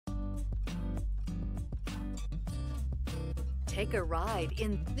Take a ride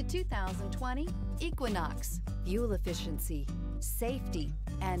in the 2020 Equinox. Fuel efficiency, safety,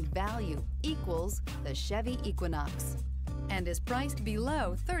 and value equals the Chevy Equinox and is priced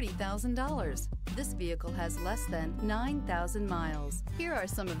below $30,000. This vehicle has less than 9,000 miles. Here are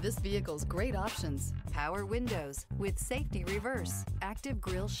some of this vehicle's great options: power windows with safety reverse, active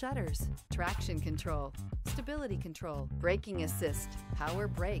grille shutters, traction control, stability control, braking assist, power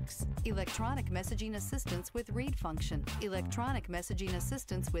brakes, electronic messaging assistance with read function, electronic messaging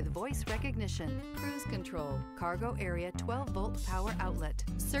assistance with voice recognition, cruise control, cargo area 12-volt power outlet.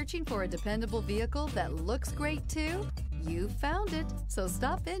 Searching for a dependable vehicle that looks great too? You found it, so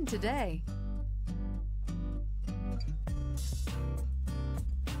stop in today.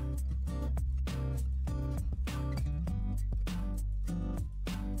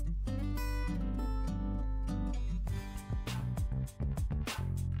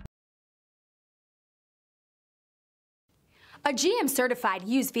 A GM-certified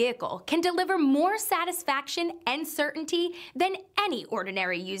used vehicle can deliver more satisfaction and certainty than any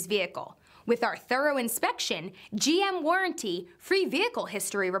ordinary used vehicle. With our thorough inspection, GM warranty, free vehicle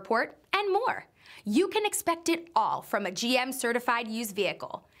history report, and more. You can expect it all from a GM-certified used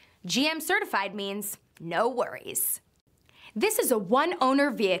vehicle. GM-certified means no worries. This is a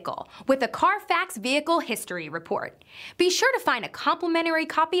one-owner vehicle with a Carfax vehicle history report. Be sure to find a complimentary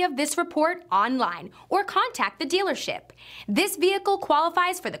copy of this report online or contact the dealership. This vehicle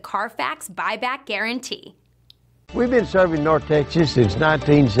qualifies for the Carfax buyback guarantee. We've been serving North Texas since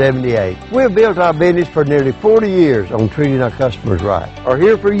 1978. We've built our business for nearly 40 years on treating our customers right. Are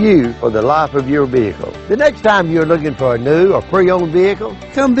here for you for the life of your vehicle. The next time you're looking for a new or pre-owned vehicle,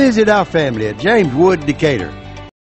 come visit our family at James Wood Decatur.